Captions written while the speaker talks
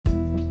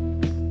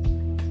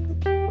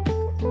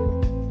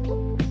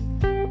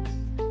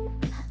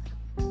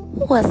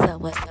What's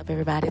up,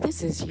 everybody?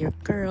 This is your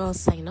girl,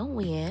 Saint No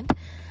Wind.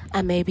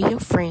 I may be your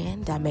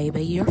friend, I may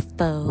be your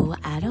foe,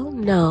 I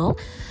don't know.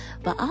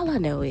 But all I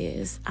know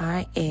is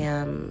I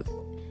am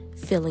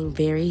feeling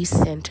very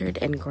centered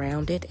and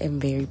grounded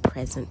and very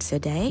present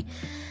today.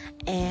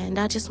 And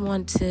I just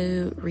want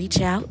to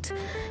reach out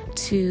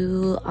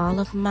to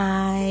all of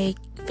my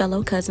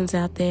fellow cousins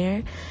out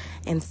there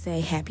and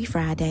say happy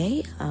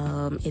Friday.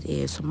 It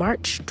is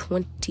March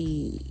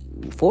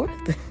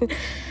 24th.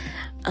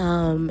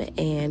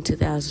 In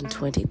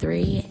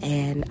 2023,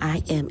 and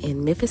I am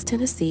in Memphis,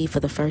 Tennessee for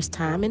the first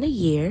time in a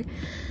year.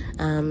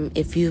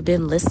 If you've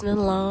been listening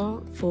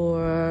along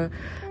for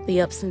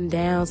the ups and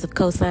downs of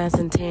cosines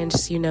and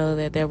tangents, you know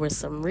that there were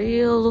some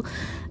real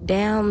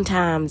down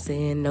times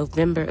in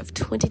November of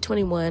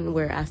 2021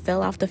 where I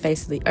fell off the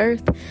face of the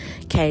earth,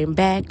 came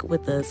back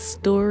with a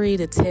story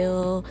to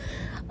tell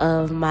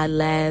of my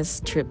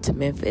last trip to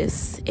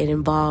Memphis. It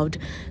involved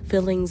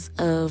feelings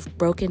of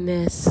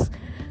brokenness,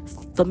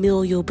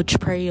 familial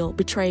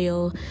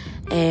betrayal,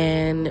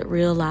 and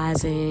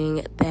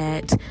realizing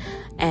that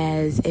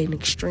as an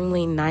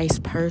extremely nice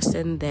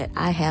person that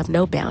I have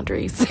no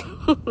boundaries.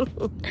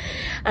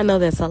 I know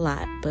that's a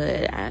lot,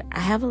 but I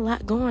have a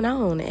lot going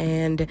on,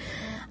 and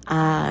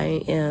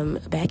I am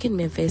back in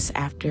Memphis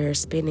after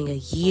spending a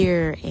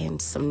year and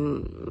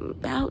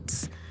about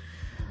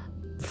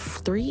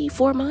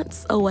 3-4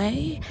 months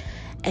away.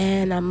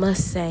 And I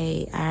must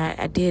say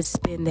I did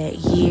spend that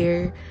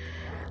year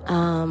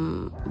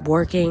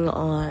working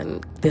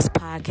on this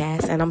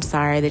podcast, and I'm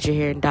sorry that you're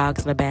hearing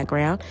dogs in the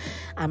background.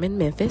 I'm in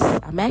Memphis.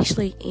 I'm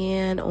actually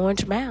in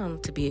Orange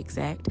Mound, to be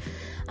exact.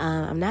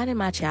 I'm not in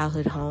my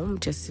childhood home,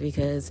 just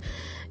because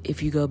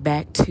if you go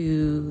back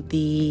to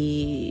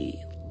the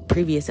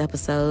previous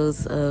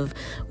episodes of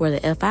Where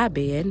the F I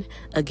Been,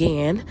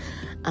 again,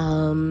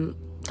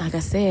 like I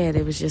said,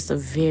 it was just a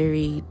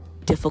very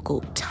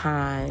difficult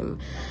time,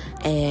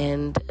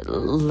 and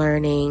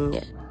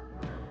learning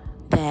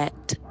that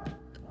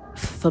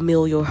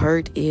familial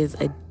hurt is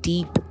a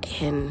deep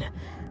and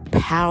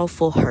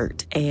powerful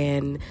hurt,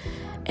 and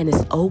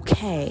it's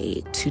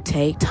okay to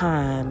take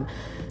time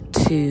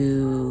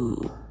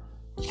to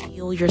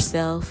heal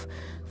yourself,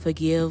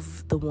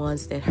 forgive the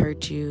ones that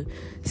hurt you,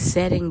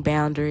 setting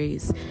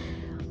boundaries,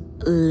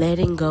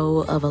 letting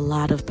go of a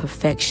lot of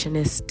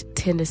perfectionist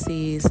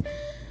tendencies,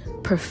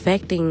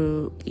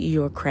 perfecting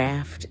your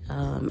craft,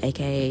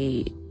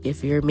 aka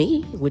if you're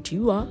me, which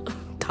you are,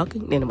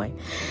 talking anyway.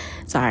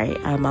 Sorry,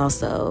 I'm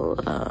also,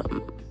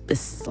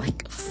 it's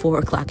like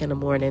 4:00 in the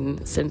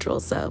morning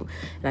Central, and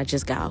I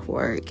just got off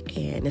work,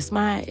 and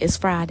it's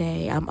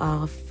Friday, I'm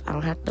off, I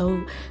don't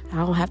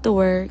have to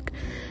work,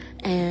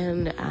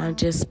 and I'm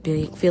just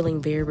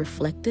feeling very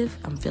reflective.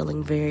 I'm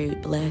feeling very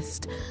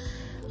blessed,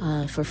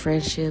 for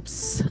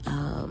friendships,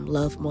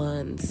 loved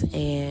ones,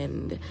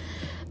 and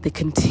the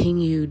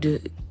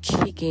continued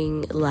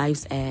kicking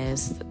life's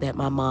ass that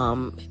my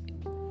mom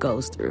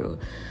goes through.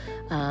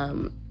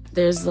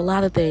 There's a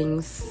lot of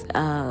things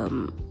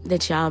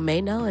that y'all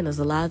may know, and there's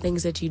a lot of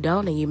things that you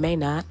don't, and you may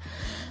not.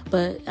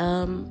 But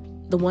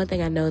the one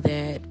thing I know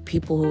that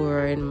people who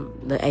are in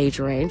the age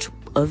range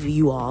of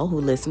you all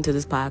who listen to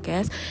this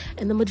podcast,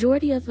 and the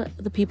majority of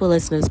the people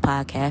listening to this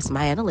podcast,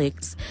 my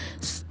analytics,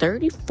 is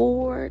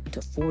 34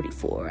 to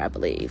 44, I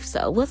believe.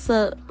 So what's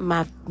up,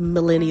 my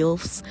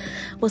millennials?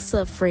 What's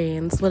up,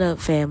 friends? What up,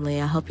 family?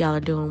 I hope y'all are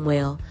doing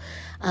well.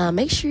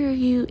 Make sure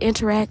you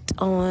interact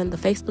on the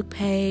Facebook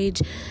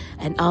page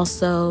and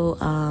also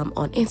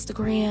on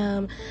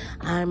Instagram.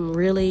 I'm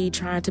really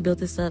trying to build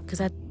this up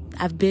because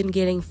I've been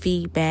getting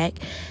feedback,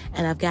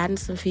 and I've gotten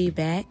some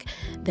feedback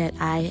that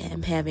I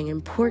am having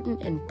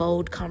important and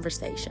bold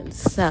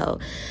conversations. So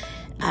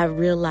I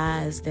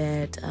realize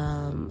that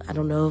I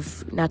don't know,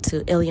 if not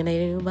to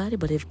alienate anybody,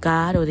 but if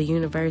God or the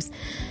universe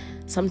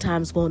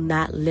sometimes will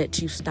not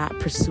let you stop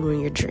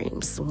pursuing your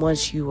dreams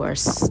once you are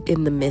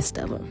in the midst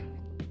of them.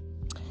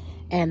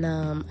 And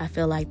I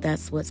feel like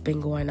that's what's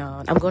been going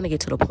on. I'm going to get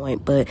to the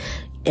point, but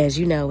as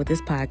you know, with this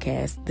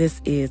podcast,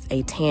 this is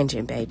a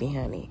tangent, baby,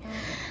 honey.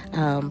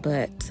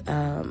 But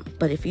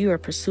if you are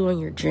pursuing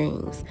your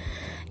dreams,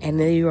 and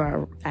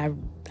then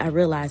I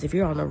realize if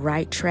you're on the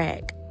right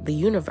track, the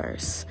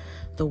universe,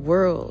 the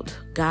world,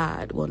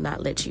 God will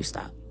not let you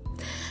stop.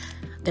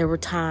 There were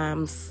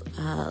times,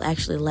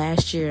 actually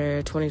last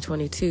year,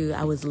 2022,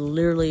 I was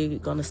literally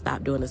going to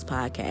stop doing this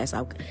podcast.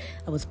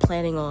 I was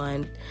planning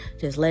on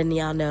just letting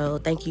y'all know,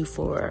 thank you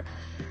for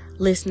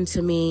listening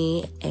to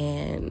me,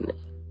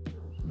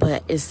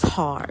 but it's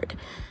hard.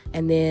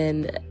 And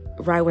then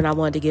right when I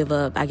wanted to give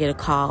up, I get a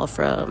call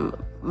from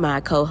my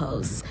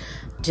co-host,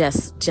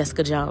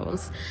 Jessica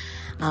Jones,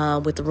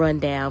 with the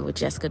Rundown with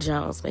Jessica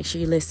Jones. Make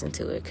sure you listen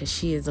to it because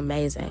she is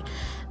amazing.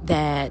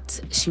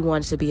 That she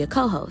wanted to be a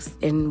co-host,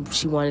 and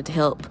she wanted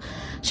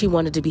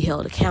to be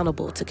held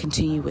accountable to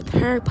continue with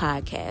her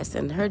podcast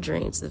and her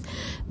dreams of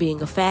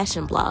being a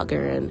fashion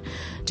blogger and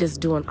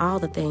just doing all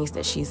the things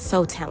that she's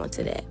so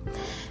talented at.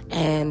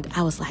 And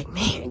I was like,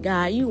 man,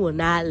 God, you will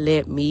not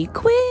let me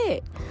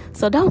quit.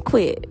 So don't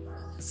quit.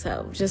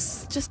 So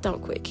just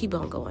don't quit. Keep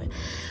on going.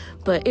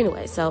 But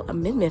anyway, so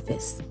I'm in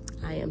Memphis.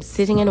 I am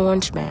sitting in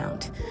Orange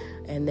Mound,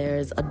 and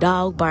there's a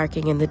dog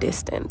barking in the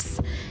distance,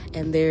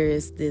 and there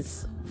is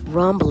this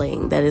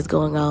rumbling that is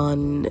going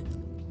on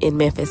in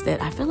Memphis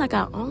that I feel like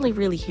I only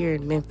really hear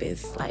in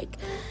Memphis. Like,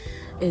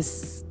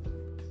 it's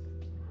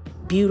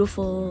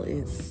beautiful,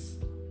 it's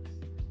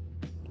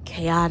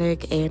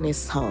chaotic, and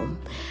it's home.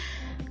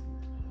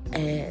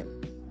 And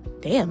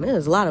damn,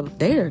 there's a lot of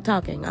they're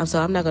talking.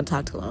 So I'm not gonna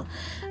talk too long,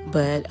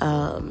 but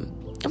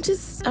I'm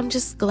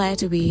just glad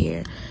to be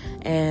here.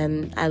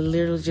 And I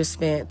literally just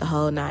spent the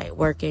whole night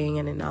working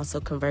and then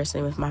also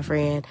conversing with my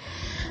friend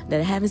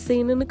that I haven't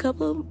seen in a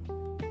couple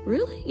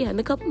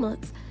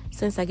months,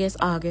 since I guess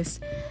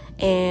August.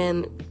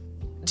 And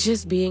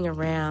just being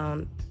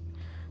around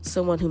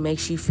someone who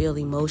makes you feel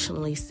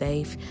emotionally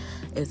safe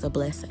is a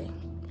blessing.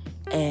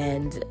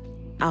 And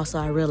also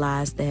I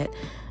realized that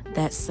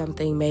that's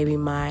something maybe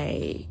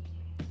my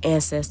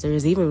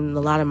ancestors, even a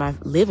lot of my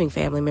living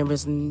family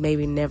members,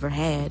 maybe never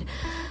had.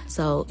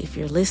 So if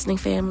you're listening,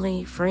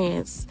 family,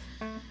 friends,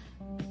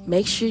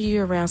 make sure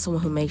you're around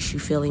someone who makes you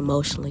feel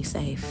emotionally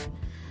safe.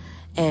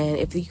 And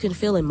if you can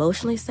feel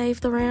emotionally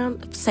safe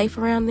around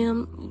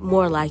them,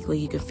 more likely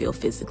you can feel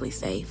physically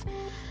safe.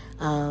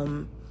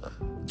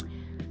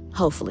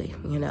 Hopefully,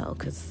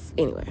 because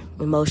anyway,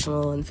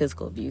 emotional and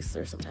physical abuse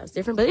are sometimes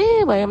different. But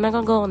anyway, I'm not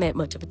going to go on that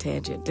much of a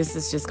tangent. This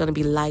is just going to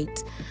be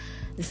light.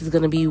 This is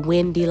going to be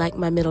Wendy, like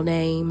my middle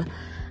name.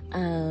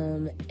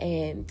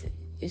 And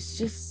it's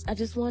just, I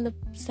just want to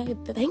say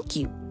thank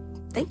you.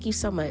 Thank you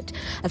so much.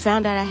 I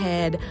found out I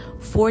had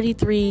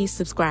 43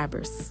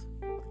 subscribers.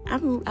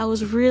 I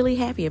was really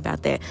happy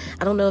about that.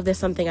 I don't know if there's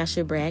something I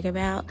should brag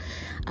about.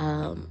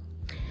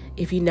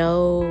 If you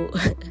know,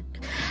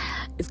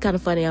 it's kind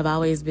of funny. I've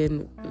always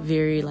been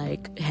very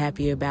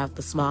happy about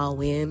the small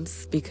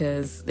wins,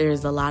 because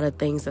there's a lot of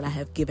things that I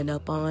have given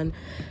up on.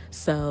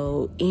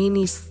 So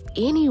any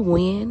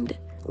win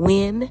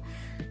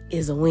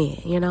is a win.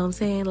 You know what I'm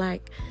saying?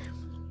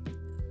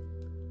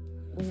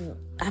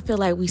 I feel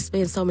like we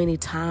spend so many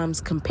times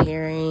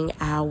comparing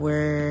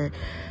our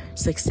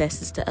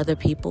successes to other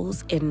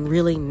people's and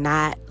really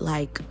not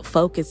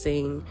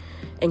focusing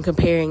and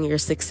comparing your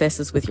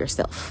successes with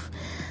yourself,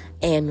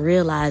 and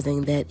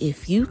realizing that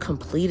if you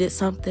completed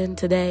something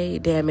today,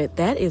 damn it,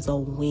 that is a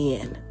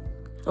win.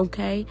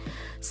 Okay?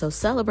 So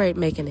celebrate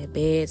making that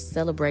bed,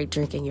 celebrate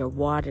drinking your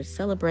water,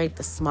 celebrate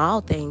the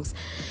small things,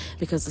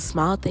 because the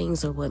small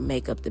things are what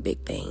make up the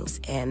big things.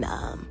 And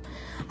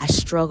I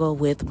struggle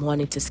with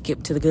wanting to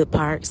skip to the good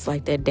parts,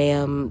 like that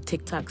damn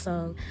TikTok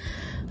song.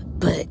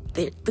 But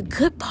the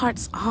good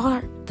parts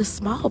are the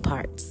small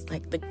parts.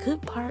 The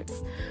good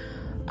parts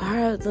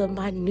are the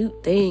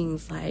minute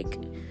things, like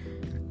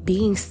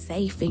being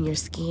safe in your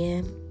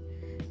skin,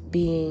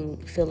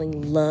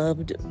 feeling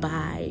loved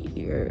by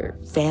your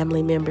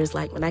family members.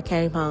 Like when I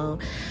came home,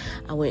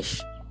 I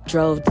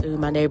drove through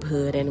my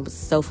neighborhood, and it was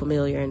so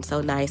familiar and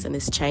so nice, and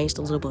it's changed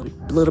a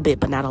little bit,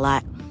 but not a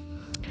lot.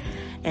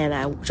 And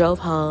I drove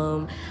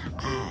home,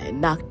 I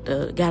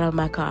got out of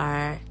my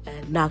car, I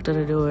knocked on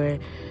the door,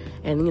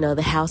 and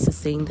the house has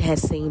seen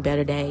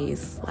better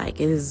days.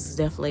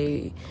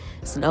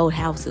 It's an old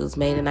house. It was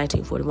made in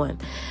 1941.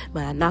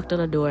 But I knocked on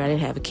the door. I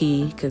didn't have a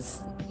key because,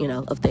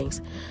 of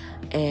things.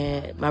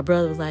 And my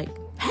brother was like,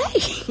 hey,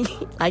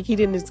 he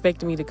didn't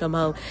expect me to come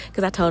home,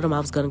 because I told him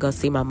I was going to go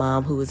see my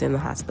mom, who was in the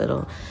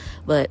hospital.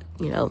 But,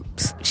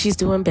 she's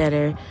doing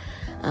better.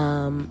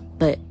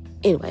 But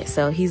anyway,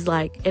 so he's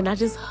like, and I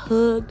just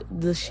hugged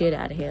the shit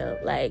out of him.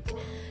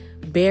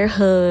 Bear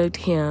hugged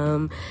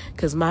him,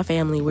 because my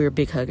family, we're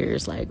big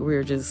huggers.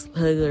 We're just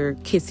hugger,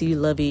 kissy,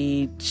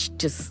 lovey,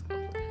 just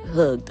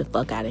hugged the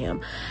fuck out of him.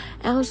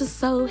 And I was just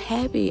so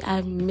happy.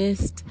 I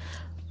missed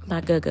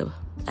my Gugga.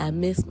 I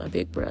missed my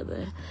big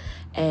brother,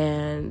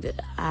 and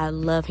I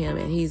love him,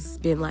 and he's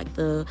been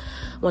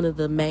one of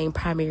the main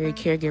primary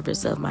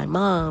caregivers of my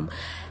mom.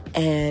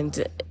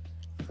 And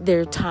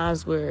there are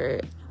times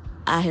where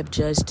I have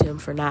judged him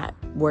for not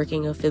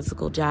working a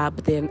physical job,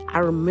 but then I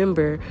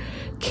remember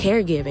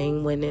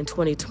caregiving when in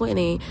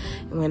 2020,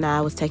 when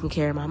I was taking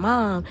care of my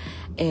mom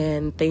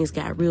and things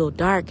got real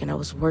dark, and I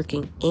was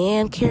working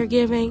and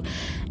caregiving,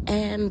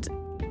 and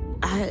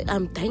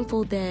I'm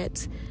thankful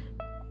that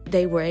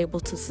they were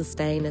able to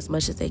sustain as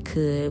much as they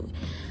could,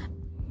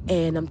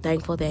 and I'm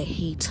thankful that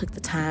he took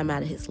the time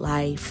out of his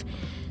life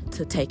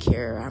to take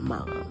care of our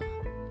mom.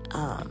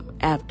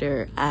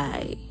 After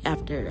I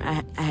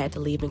had to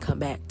leave and come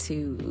back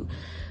to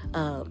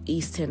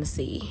East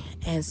Tennessee.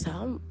 And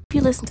so if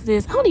you listen to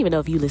this, I don't even know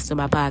if you listen to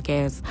my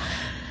podcast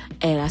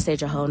and I said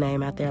your whole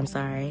name out there, I'm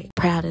sorry.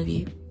 Proud of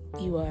you.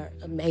 You are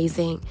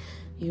amazing.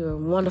 You're a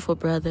wonderful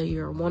brother.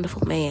 You're a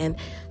wonderful man,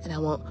 and I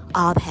want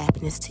all the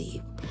happiness to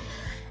you.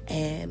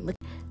 And look,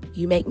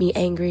 you make me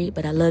angry,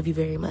 but I love you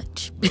very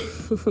much.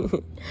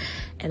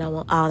 And I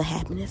want all the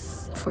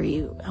happiness for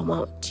you. I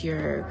want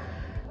your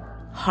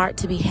heart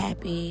to be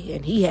happy,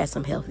 and he has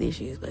some health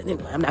issues, but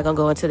anyway, I'm not gonna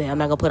go into that. I'm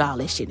not gonna put all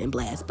this shit in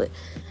blast, but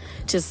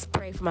just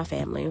pray for my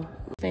family. My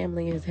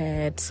family has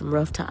had some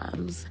rough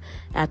times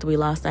after we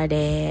lost our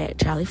dad,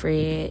 Charlie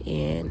Fred,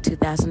 in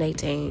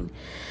 2018.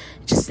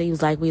 It just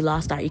seems like we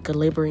lost our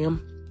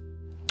equilibrium.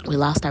 We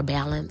lost our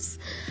balance.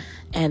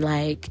 And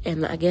I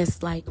guess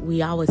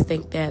we always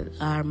think that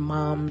our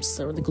moms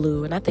are the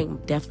glue, and I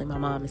think definitely my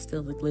mom is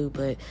still the glue,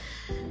 but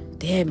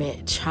damn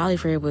it, Charlie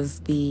Fred was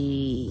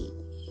the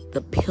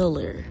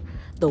pillar,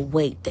 the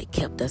weight that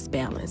kept us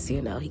balanced.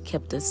 He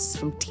kept us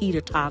from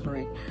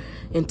teeter-tottering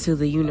into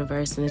the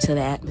universe and into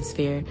the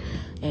atmosphere.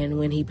 And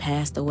when he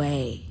passed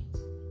away,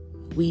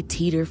 we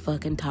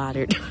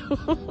teeter-fucking-tottered.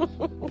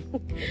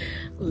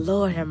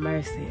 Lord have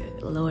mercy.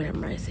 Lord have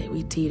mercy.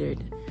 We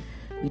teetered.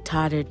 We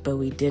tottered, but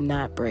we did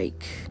not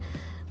break.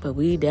 But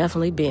we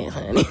definitely bent,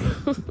 honey.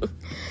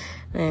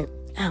 And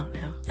I don't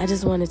know. I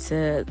just wanted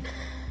to,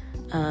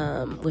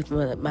 with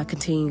my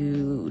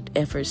continued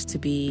efforts to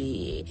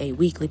be a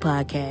weekly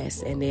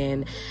podcast, and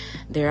then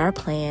there are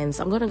plans.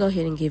 I'm going to go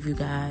ahead and give you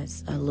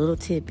guys a little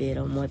tidbit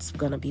on what's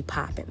going to be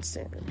popping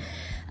soon.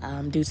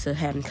 Due to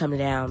having come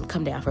down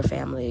for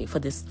family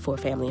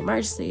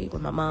emergency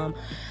with my mom.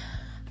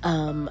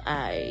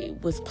 I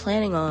was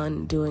planning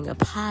on doing a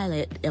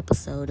pilot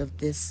episode of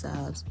this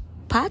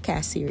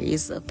podcast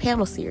series, a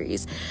panel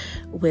series,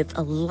 with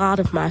a lot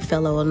of my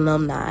fellow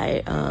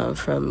alumni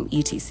from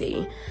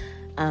UTC,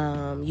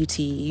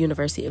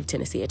 University of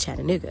Tennessee at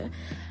Chattanooga.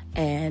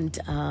 And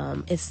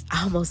it's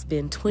almost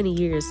been 20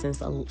 years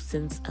since a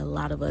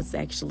lot of us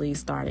actually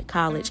started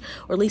college,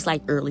 or at least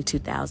early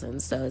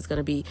 2000s. So it's going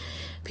to be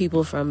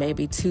people from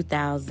maybe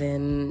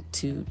 2000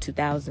 to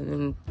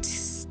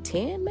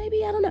 2010,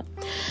 maybe, I don't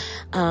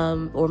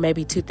know, or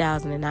maybe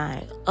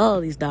 2009.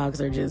 Oh, these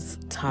dogs are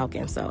just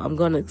talking, so I'm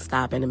going to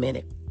stop in a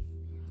minute.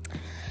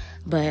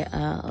 But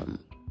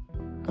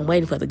I'm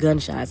waiting for the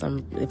gunshots.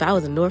 If I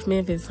was in North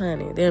Memphis,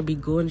 honey, there'd be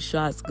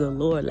gunshots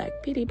galore,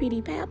 like pitty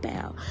pitty pow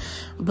pow.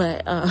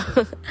 But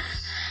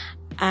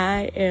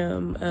I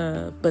am.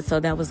 But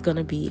so that was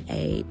gonna be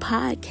a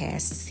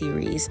podcast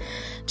series,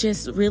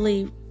 just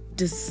really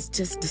just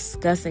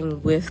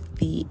discussing with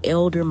the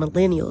elder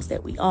millennials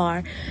that we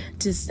are,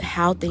 just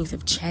how things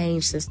have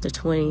changed since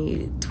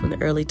the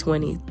early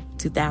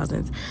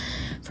 2000s,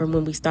 from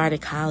when we started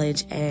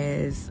college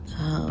as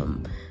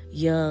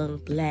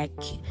young Black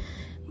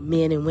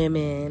men and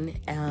women,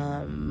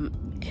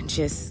 and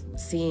just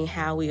seeing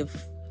how we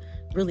have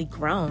really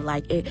grown.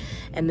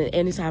 And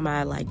anytime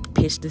I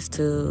pitched this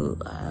to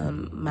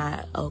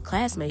my old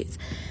classmates,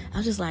 I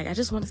was just I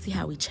just want to see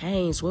how we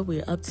changed, what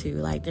we're up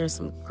to. There's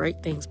some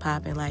great things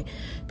popping.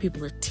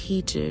 People are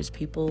teachers,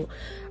 people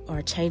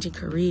are changing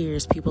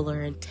careers, people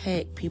are in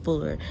tech,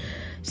 people are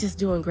just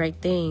doing great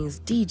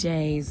things.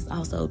 DJs,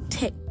 also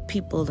tech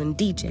people and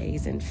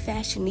DJs and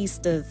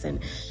fashionistas, and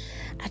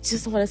I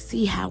just want to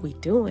see how we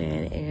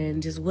doing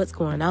and just what's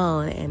going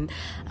on. And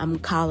I'm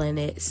calling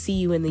it See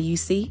You in the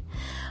UC,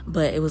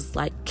 but it was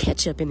like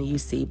ketchup in the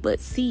UC, but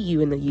see you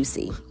in the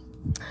UC.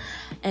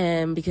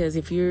 And because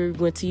if you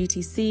went to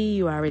UTC,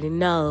 you already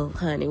know,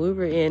 honey, we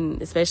were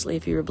especially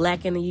if you were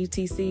Black in the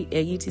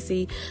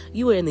UTC,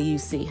 you were in the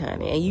UC,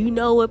 honey. And you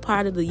know what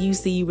part of the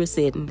UC you were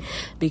sitting,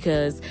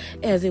 because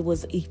as it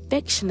was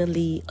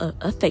affectionately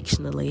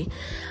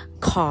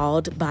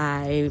called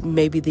by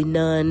maybe the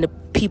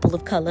non-people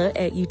of color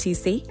at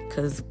UTC,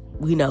 because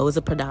we know it's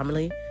a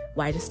predominantly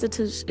white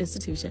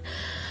institution.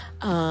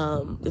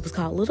 It was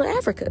called Little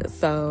Africa.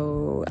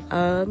 So,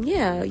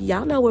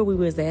 y'all know where we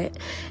was at.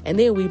 And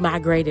then we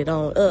migrated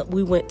on up.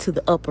 We went to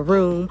the upper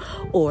room,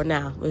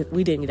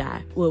 we didn't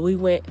die. Well, we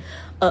went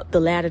up the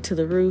ladder to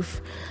the roof,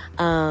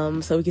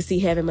 so we could see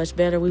heaven much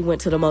better. We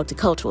went to the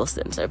multicultural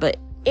center. But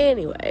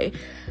anyway,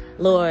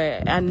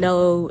 Lord, I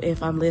know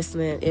if I'm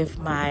listening, if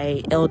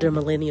my elder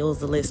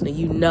millennials are listening, if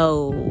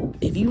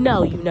you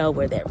know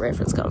where that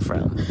reference come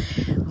from.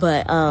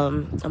 But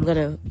I'm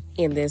gonna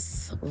end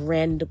this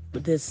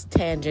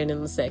tangent in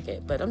a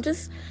second. But I'm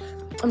just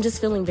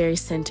feeling very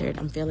centered.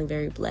 I'm feeling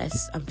very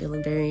blessed. I'm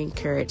feeling very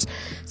encouraged.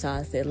 So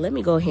I said, let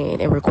me go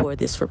ahead and record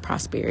this for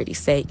prosperity's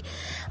sake.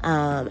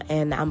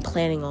 And I'm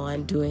planning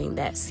on doing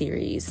that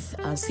series.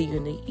 I'll see you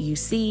in the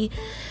UC.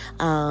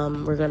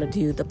 We're going to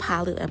do the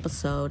pilot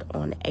episode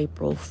on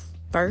April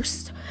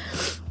 1st.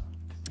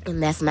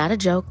 And that's not a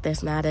joke.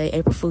 That's not a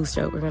April Fool's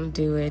joke. We're going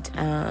to do it.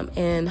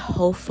 And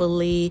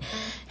hopefully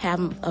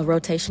have a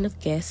rotation of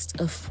guests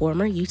of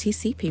former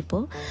UTC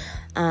people.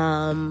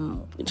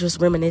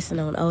 Just reminiscing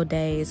on old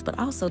days, but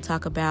also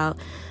talk about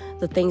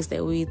the things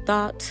that we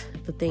thought,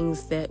 the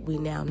things that we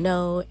now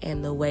know,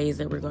 and the ways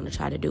that we're going to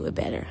try to do it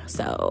better.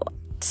 So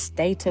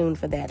stay tuned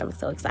for that. I'm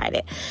so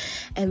excited.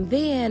 And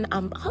then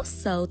I'm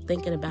also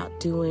thinking about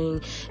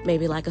doing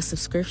maybe a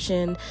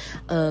subscription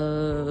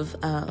of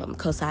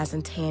Cosigns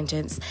and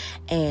Tangents,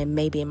 and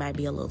maybe it might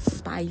be a little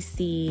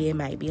spicy, it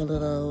might be a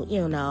little,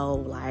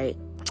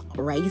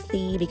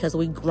 racy, because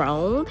we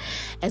grown.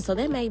 And so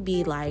that may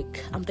be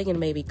I'm thinking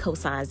maybe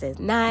Cosigns at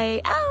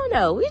night. I don't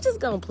know. We're just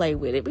gonna play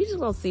with it. We're just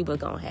gonna see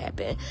what's gonna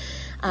happen.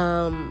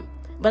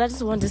 But I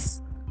just wanted to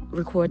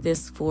record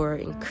this for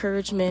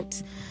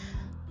encouragement,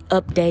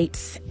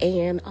 updates,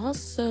 and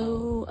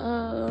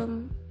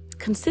also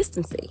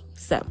consistency.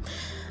 So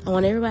I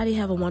want everybody to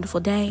have a wonderful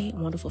day,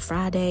 wonderful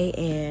Friday,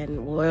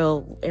 and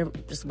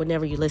just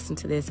whenever you listen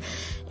to this,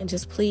 and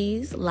just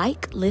please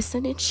like,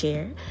 listen, and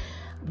share.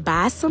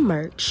 Buy some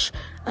merch.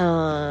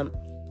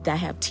 I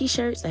have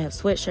t-shirts, I have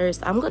sweatshirts.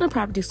 I'm going to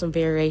probably do some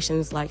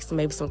variations, like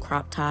maybe some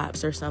crop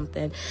tops or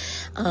something.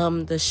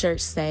 The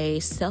shirts say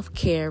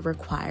self-care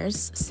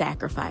requires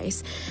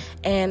sacrifice.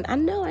 And I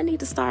know I need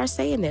to start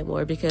saying that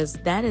more, because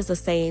that is a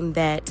saying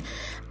that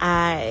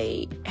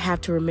I have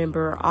to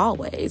remember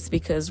always,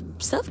 because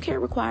self-care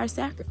requires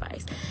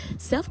sacrifice.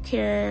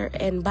 Self-care,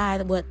 and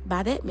what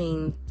I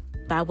mean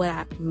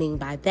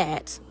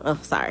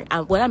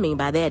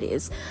by that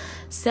is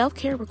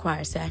self-care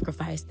requires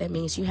sacrifice. That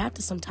means you have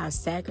to sometimes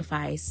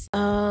sacrifice,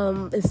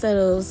 instead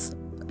of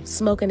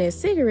smoking a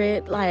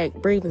cigarette, like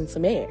breathing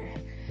some air,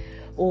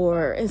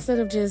 or instead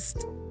of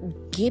just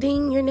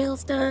getting your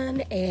nails done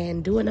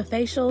and doing a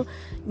facial,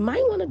 you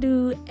might want to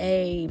do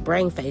a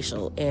brain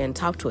facial and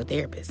talk to a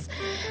therapist.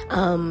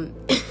 I'm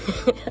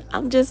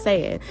just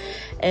saying.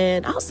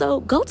 And also,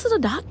 go to the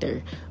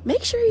doctor.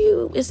 Make sure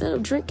you, instead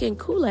of drinking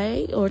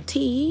Kool-Aid or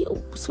tea,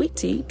 sweet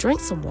tea,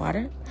 drink some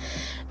water.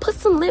 Put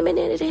some lemon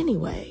in it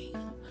anyway.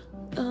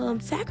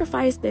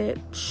 Sacrifice that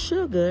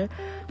sugar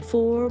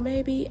for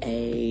maybe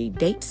a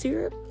date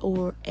syrup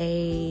or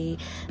a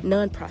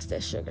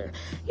non-processed sugar.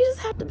 You just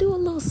have to do a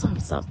little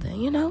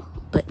something,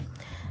 But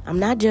I'm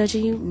not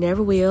judging you,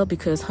 never will,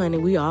 because, honey,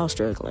 we all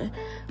struggling.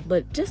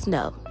 But just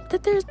know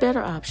that there's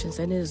better options,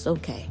 and it is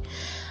okay.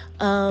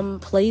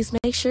 Please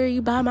make sure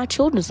you buy my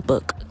children's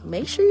book.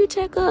 Make sure you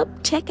check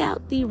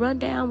out the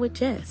Rundown with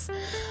Jess.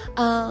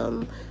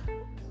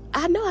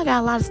 I know I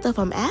got a lot of stuff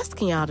I'm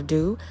asking y'all to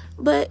do,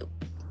 but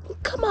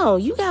come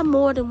on, you got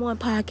more than one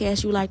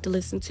podcast you like to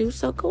listen to,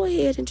 so go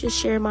ahead and just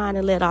share mine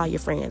and let all your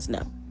friends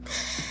know.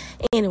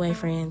 Anyway,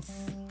 friends,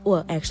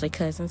 well, actually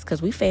cousins, because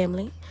we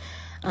family,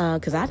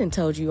 because I done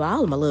told you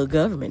all of my little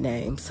government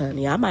names,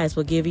 honey. I might as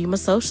well give you my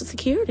social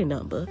security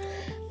number,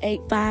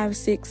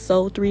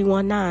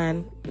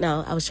 8560319.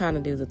 No, I was trying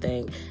to do the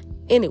thing.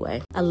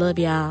 Anyway, I love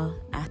y'all.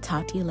 I'll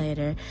talk to you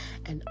later,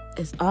 and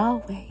as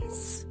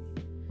always,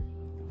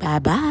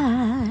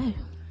 bye-bye.